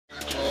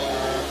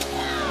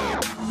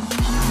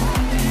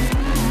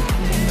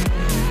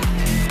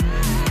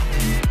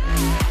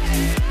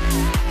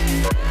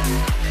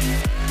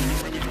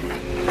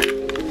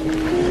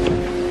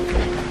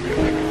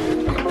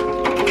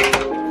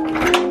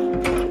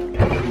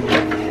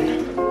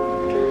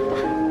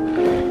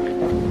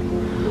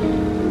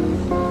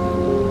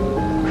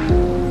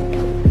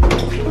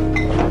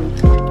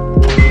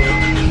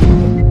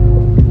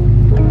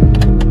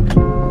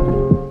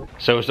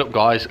So what's up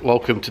guys,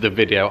 welcome to the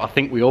video. I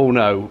think we all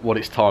know what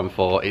it's time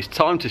for. It's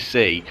time to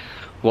see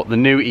what the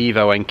new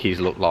Evo Enkeys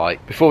look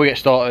like. Before we get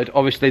started,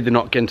 obviously they're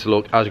not going to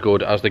look as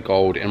good as the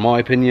gold in my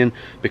opinion,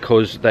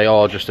 because they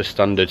are just a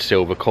standard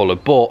silver colour,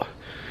 but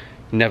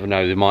you never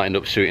know, they might end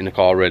up suiting the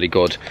car really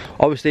good.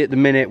 Obviously at the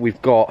minute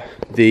we've got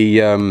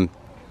the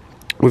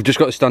we've just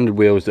got the standard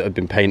wheels that have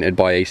been painted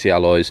by AC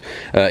Alloys.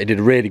 It did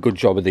a really good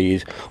job of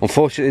these.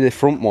 Unfortunately the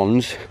front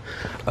ones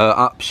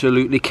are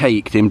absolutely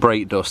caked in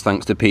brake dust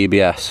thanks to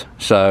PBS,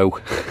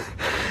 so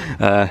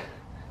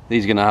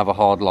these are going to have a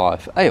hard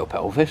life. Hey up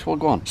Elvis, what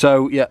go on?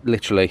 So yeah,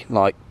 literally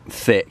like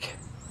thick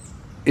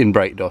in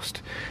brake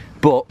dust.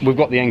 But we've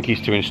got the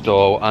Enkeys to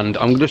install, and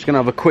I'm just going to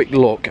have a quick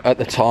look at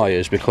the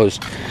tyres, because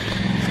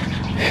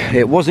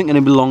it wasn't going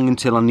to be long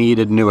until I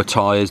needed newer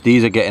tyres.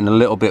 These are getting a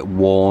little bit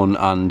worn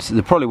and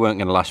they probably weren't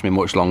going to last me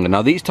much longer.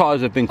 Now these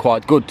tyres have been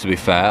quite good, to be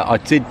fair. I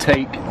did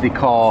take the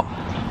car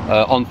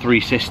on Three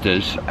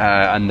Sisters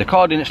and the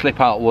car didn't slip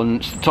out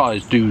once. The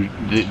tyres do,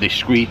 they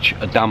screech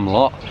a damn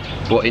lot,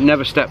 but it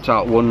never stepped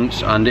out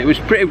once, and it was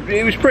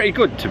pretty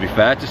good, to be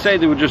fair. To say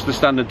they were just the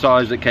standard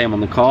tyres that came on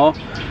the car,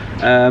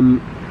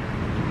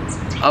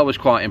 I was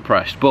quite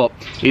impressed. But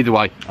either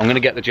way, I'm going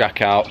to get the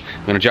jack out,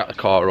 I'm going to jack the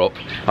car up.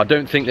 I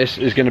don't think this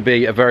is going to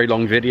be a very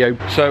long video,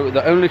 so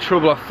the only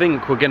trouble I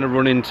think we're going to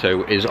run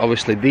into is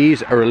obviously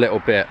these are a little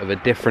bit of a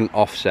different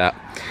offset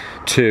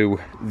to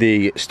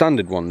the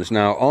standard ones.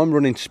 Now I'm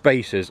running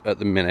spacers at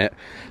the minute.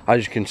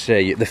 As you can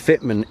see, the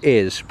fitment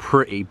is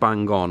pretty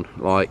bang on.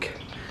 Like,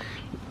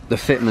 the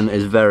fitment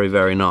is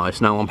very nice.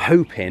 Now I'm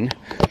hoping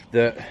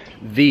that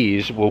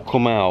these will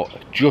come out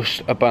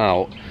just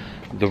about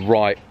the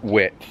right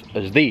width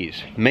as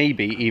these,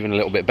 maybe even a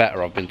little bit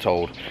better, I've been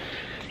told.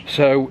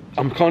 So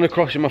I'm kind of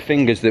crossing my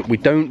fingers that we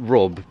don't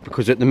rub,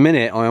 because at the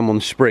minute I am on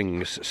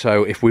springs,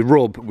 so if we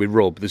rub, we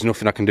rub. There's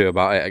nothing I can do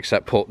about it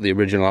except put the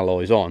original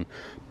alloys on.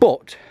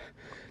 But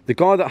the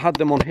guy that had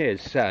them on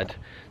his said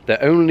they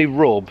only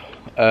rub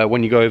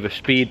when you go over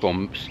speed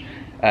bumps,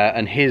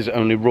 and his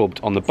only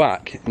rubbed on the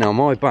back. Now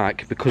my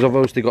back, because I've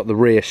obviously got the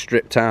rear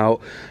stripped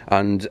out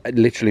and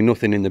literally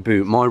nothing in the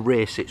boot, my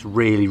rear sits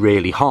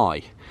really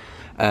high.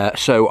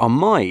 So I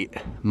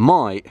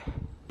might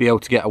be able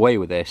to get away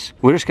with this.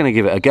 We're just going to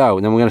give it a go,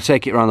 and then we're going to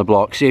take it around the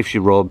block, see if she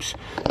rubs.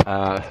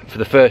 For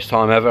the first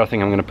time ever, I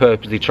think I'm going to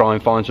purposely try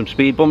and find some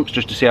speed bumps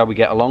just to see how we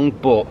get along,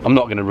 but I'm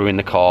not going to ruin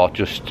the car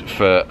just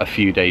for a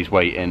few days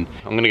waiting.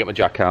 I'm going to get my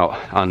jack out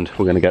and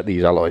we're going to get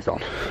these alloys on.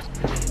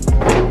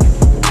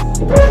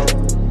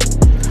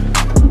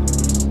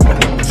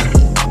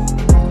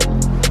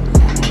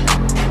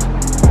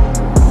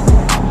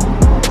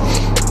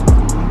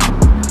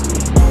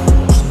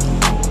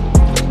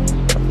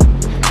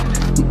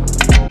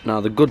 Now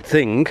the good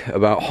thing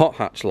about hot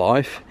hatch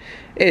life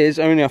is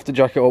I only have to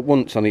jack it up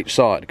once on each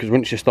side, because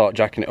once you start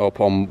jacking it up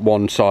on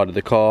one side of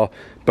the car,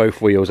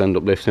 both wheels end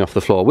up lifting off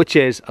the floor, which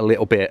is a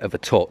little bit of a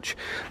touch.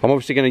 I'm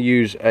obviously going to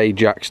use a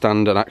jack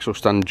stand, an axle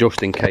stand,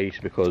 just in case,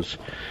 because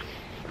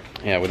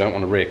yeah, we don't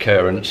want a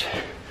reoccurrence.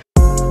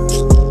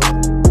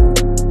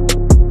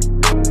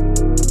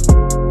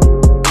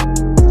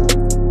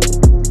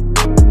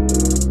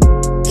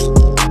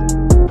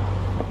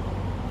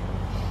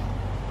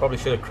 Probably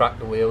should have cracked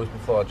the wheels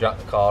before I jacked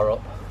the car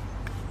up.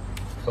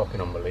 Fucking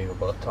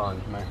unbelievable at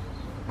times, mate.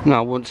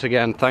 Now once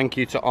again, thank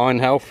you to Iron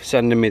Health for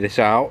sending me this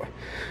out,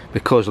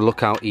 because look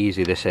how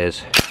easy this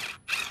is.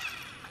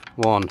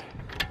 1,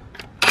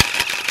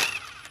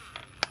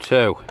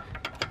 2,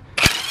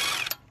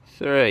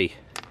 3,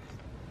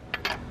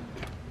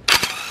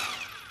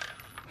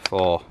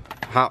 4.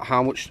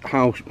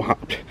 How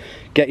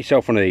get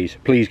yourself one of these,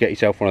 please get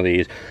yourself one of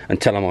these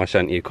and tell them I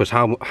sent you, because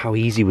how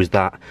easy was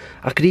that?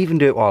 I could even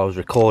do it while I was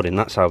recording,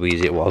 that's how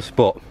easy it was.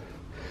 But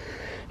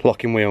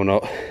locking wheel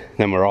nut,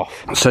 then we're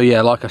off. So yeah,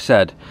 like I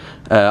said,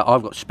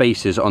 I've got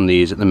spacers on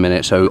these at the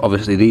minute, so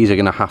obviously these are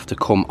going to have to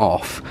come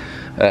off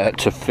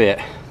to fit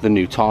the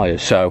new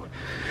tyres. So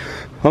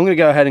I'm going to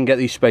go ahead and get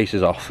these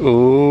spacers off.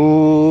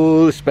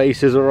 Oh, the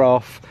spacers are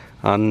off,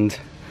 and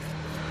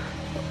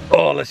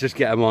oh, let's just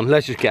get them on.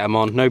 Let's just get them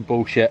on. No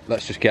bullshit.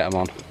 Let's just get them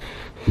on.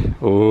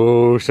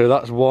 Oh, so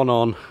that's one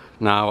on.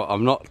 Now,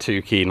 I'm not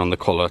too keen on the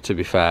colour, to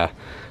be fair.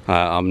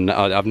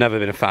 I've never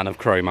been a fan of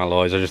chrome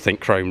alloys. I just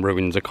think chrome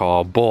ruins a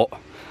car. But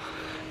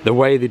the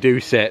way they do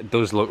sit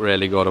does look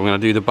really good. I'm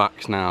going to do the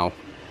backs now.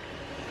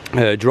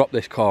 Drop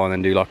this car and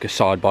then do like a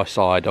side by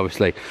side.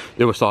 Obviously,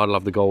 the other side will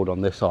have the gold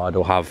on. This side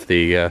will have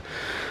the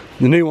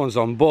new ones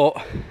on.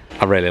 But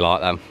I really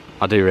like them.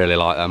 I do really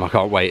like them. I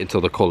can't wait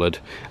until they're coloured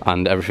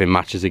and everything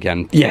matches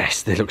again.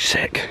 Yes, they look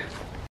sick.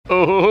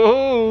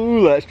 Oh,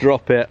 let's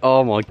drop it.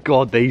 Oh my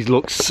god, these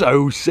look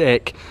so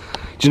sick.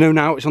 Do you know,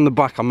 now it's on the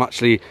back,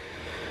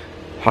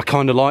 I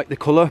kind of like the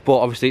colour, but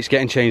obviously it's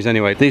getting changed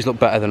anyway. These look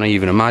better than I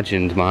even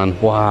imagined, man.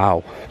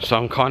 Wow. So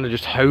I'm kind of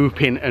just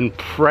hoping and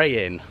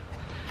praying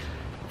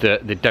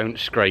that they don't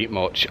scrape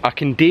much. I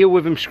can deal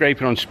with them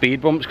scraping on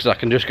speed bumps, because I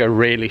can just go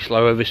really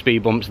slow over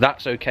speed bumps.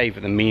 That's okay for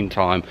the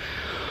meantime.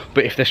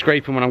 But if they're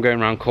scraping when I'm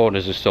going around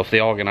corners and stuff, they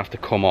are going to have to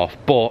come off.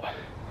 But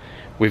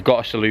we've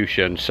got a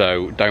solution,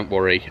 so don't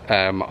worry.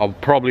 I'll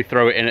probably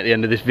throw it in at the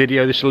end of this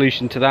video, the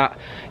solution to that.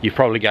 You've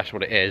probably guessed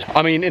what it is.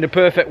 I mean, in a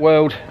perfect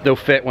world, they'll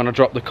fit when I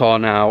drop the car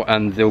now,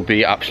 and they'll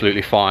be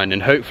absolutely fine,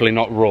 and hopefully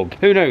not rub.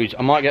 Who knows,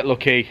 I might get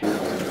lucky.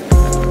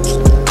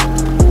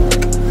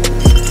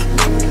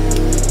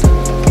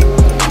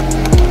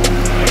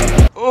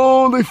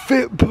 Oh, they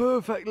fit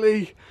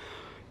perfectly.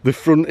 The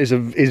front is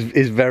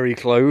very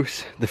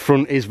close. The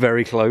front is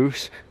very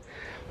close,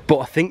 but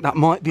I think that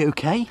might be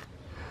okay.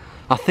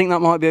 I think that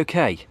might be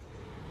okay.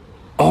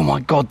 Oh my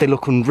God, they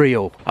look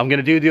unreal. I'm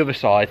gonna do the other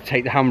side,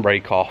 take the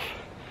handbrake off,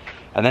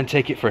 and then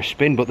take it for a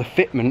spin. But the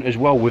fitment as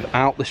well,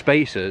 without the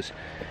spacers,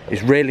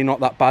 is really not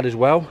that bad as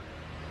well.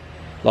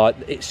 Like,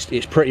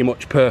 it's pretty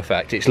much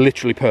perfect. It's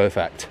literally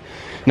perfect.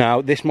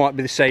 Now, this might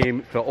be the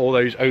same for all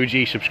those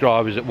OG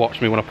subscribers that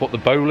watched me when I put the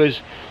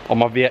bowlers on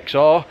my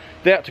VXR.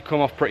 They had to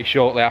come off pretty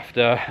shortly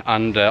after,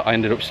 and I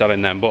ended up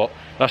selling them, but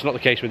that's not the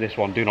case with this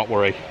one, do not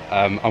worry.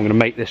 I'm gonna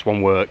make this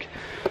one work.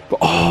 But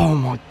oh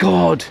my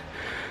God,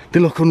 they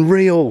look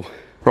unreal.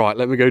 Right,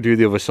 let me go do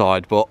the other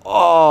side, but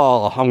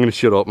oh, I'm gonna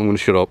shut up, I'm gonna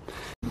shut up.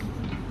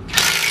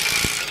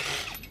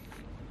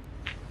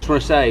 Just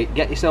want to say,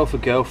 get yourself a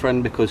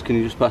girlfriend, because can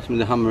you just pass me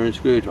the hammer and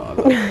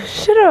screwdriver?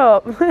 Shut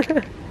up.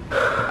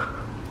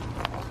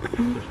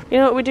 You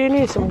know what, we do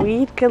need some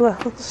weed killer.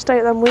 Let's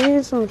stake them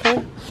weeds and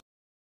thing.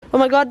 Oh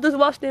my God, there's a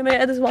wasp near me,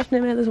 there's a wasp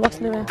near me, there's a wasp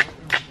near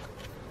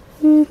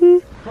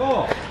me.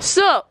 Oh.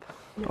 Sup?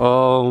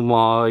 Oh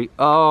my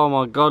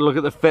God, look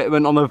at the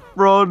fitment on the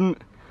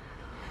front.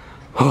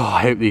 Oh,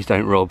 I hope these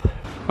don't rub.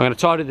 I'm gonna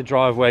tidy the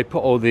driveway, put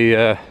all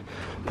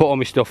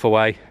my stuff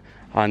away,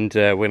 and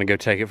we're gonna go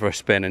take it for a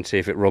spin and see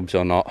if it rubs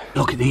or not.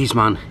 Look at these,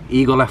 man.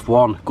 Eagle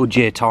F1,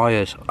 Goodyear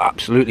tyres,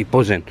 absolutely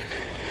buzzing.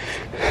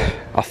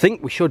 I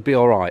think we should be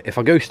all right. If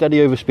I go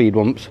steady over speed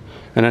bumps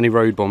and any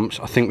road bumps,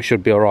 I think we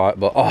should be all right,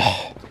 but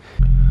oh.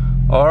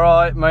 All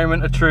right,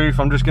 moment of truth.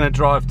 I'm just gonna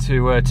drive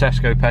to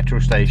Tesco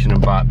petrol station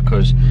and back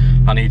because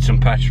I need some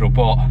petrol.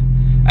 But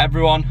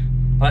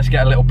everyone, let's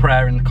get a little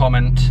prayer in the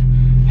comments.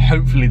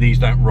 Hopefully these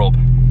don't rub.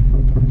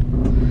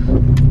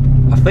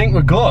 I think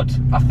we're good.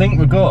 I think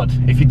we're good.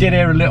 If you did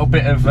hear a little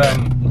bit of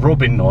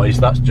rubbing noise,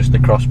 that's just the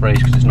cross brace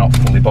because it's not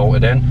fully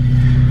bolted in.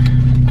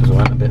 Because I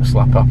went a bit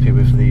slap happy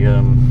with the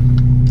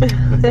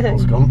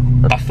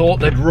gun. I thought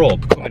they'd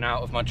rub coming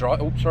out of my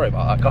drive. Oh, sorry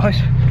about that, guys.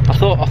 I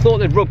thought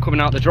they'd rub coming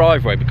out the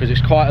driveway because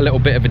it's quite a little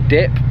bit of a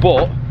dip,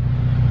 but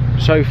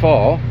so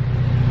far,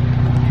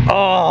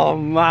 oh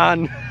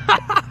man.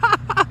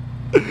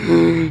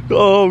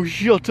 Oh,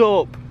 shut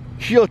up.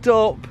 Shut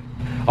up.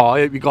 Oh,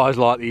 I hope you guys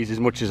like these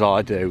as much as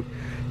I do.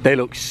 They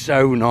look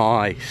so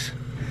nice.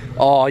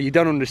 Oh, you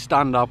don't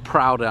understand how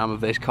proud I am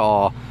of this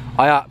car.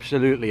 I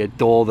absolutely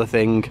adore the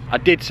thing. I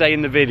did say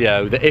in the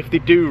video that if they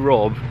do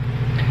rub,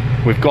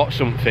 we've got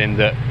something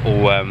that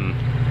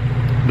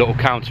will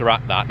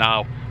counteract that.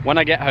 Now, when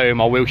I get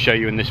home, I will show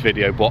you in this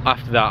video, but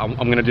after that, I'm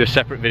going to do a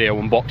separate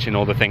video unboxing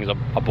all the things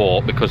I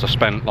bought, because I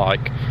spent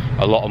like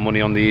a lot of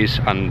money on these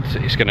and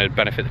it's going to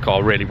benefit the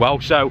car really well.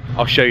 So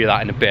I'll show you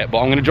that in a bit, but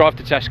I'm going to drive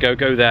to Tesco,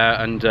 go there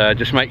and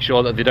just make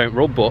sure that they don't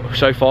rub, but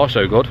so far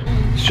so good.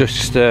 It's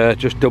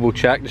just double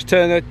check. Just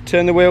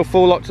turn the wheel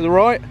full lock to the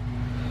right.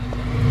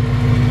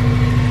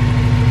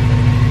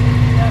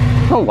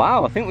 Oh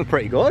wow, I think we're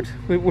pretty good.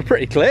 We're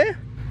pretty clear.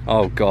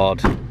 Oh God.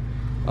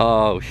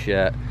 Oh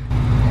shit.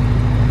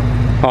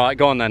 Alright,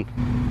 go on then.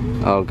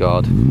 Oh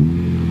God.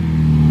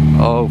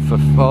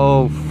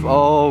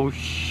 Oh,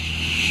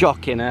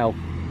 shocking hell.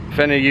 If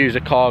any of you use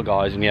a car,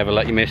 guys, and you ever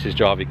let your missus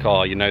drive your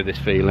car, you know this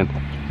feeling.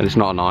 And it's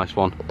not a nice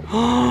one.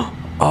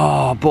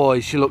 Oh boy,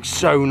 she looks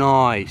so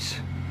nice.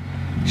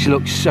 She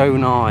looks so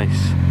nice.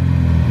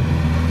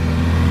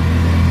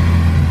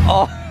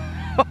 Oh.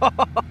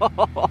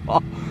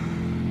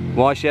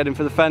 Why is she heading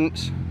for the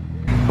fence?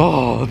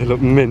 Oh, they look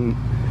mint.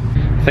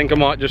 I think I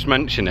might just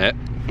mention it.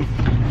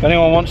 If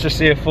anyone wants to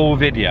see a full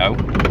video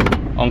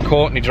on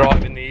Courtney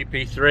driving the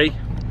EP3,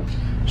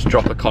 just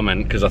drop a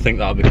comment, because I think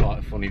that would be quite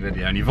a funny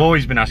video. And you've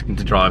always been asking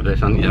to drive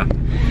this, haven't you?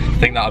 I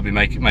think that would be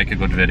make a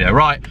good video.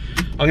 Right,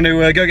 I'm going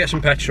to go get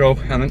some petrol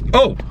and then,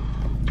 oh,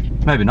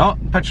 maybe not.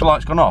 Petrol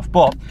light's gone off,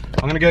 but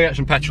I'm going to go get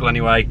some petrol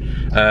anyway,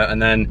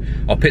 and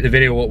then I'll pick the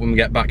video up when we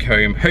get back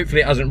home.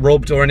 Hopefully it hasn't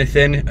rubbed or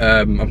anything.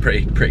 I'm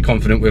pretty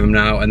confident with them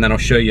now, and then I'll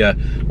show you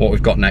what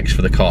we've got next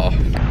for the car.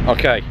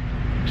 Okay,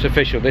 it's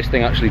official. This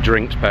thing actually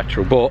drinks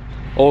petrol, but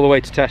all the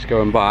way to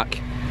Tesco and back,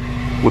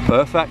 we're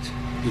perfect.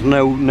 There's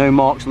no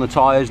marks on the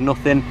tyres,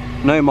 nothing.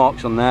 No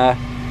marks on there.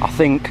 I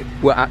think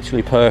we're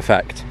actually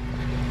perfect.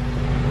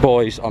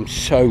 Boys, I'm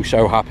so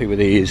happy with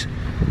these.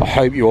 I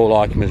hope you all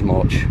like them as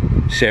much.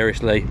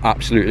 Seriously,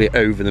 absolutely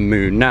over the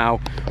moon. Now,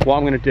 what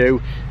I'm going to do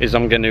is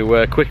I'm going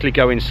to quickly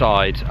go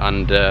inside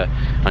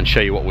and show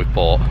you what we've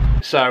bought.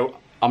 So,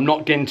 I'm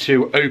not going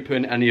to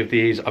open any of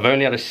these. I've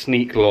only had a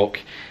sneak look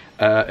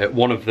at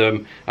one of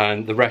them,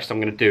 and the rest I'm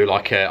going to do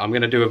like I'm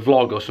going to do a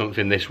vlog or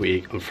something this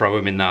week and throw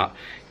them in that,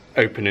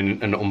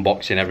 opening and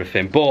unboxing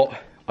everything. But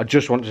I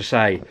just want to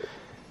say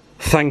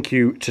thank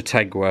you to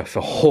Tegwa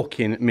for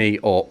hooking me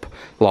up.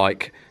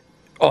 Like,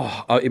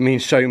 oh, it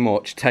means so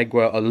much.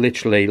 Tegwa are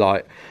literally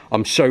like,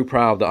 I'm so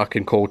proud that I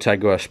can call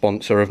Tegwa a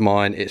sponsor of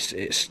mine.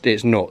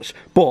 It's nuts.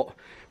 But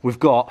we've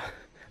got,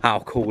 how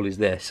cool is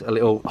this? A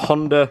little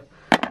Honda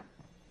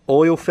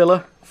oil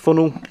filler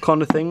funnel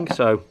kind of thing.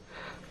 So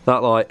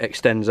that like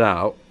extends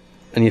out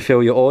and you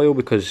fill your oil,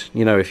 because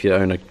you know if you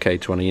own a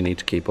K20 you need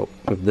to keep up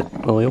with the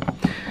oil.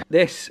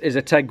 This is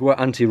a Tegwa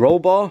anti-roll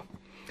bar.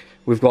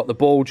 We've got the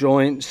ball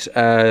joints,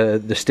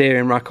 the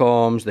steering rack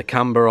arms, the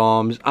camber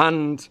arms,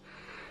 and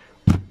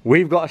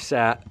we've got a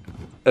set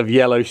of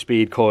yellow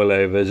speed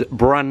coilovers,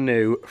 brand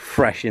new,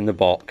 fresh in the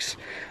box.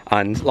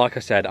 And like I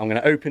said, I'm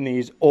going to open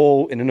these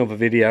all in another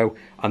video,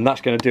 and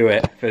that's going to do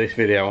it for this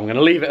video. I'm going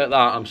to leave it at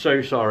that. I'm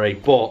so sorry,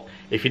 but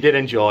if you did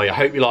enjoy, I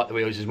hope you like the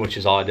wheels as much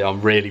as I do.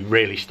 I'm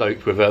really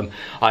stoked with them.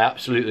 I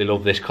absolutely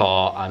love this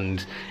car,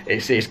 and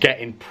it's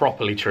getting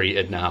properly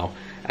treated now.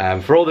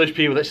 For all those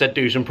people that said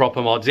do some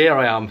proper mods, here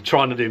I am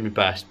trying to do my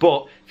best.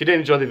 But if you did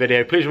enjoy the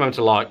video, please remember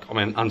to like,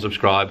 comment and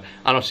subscribe,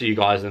 and I'll see you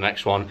guys in the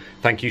next one.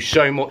 Thank you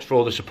so much for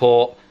all the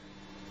support.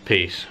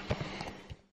 Peace.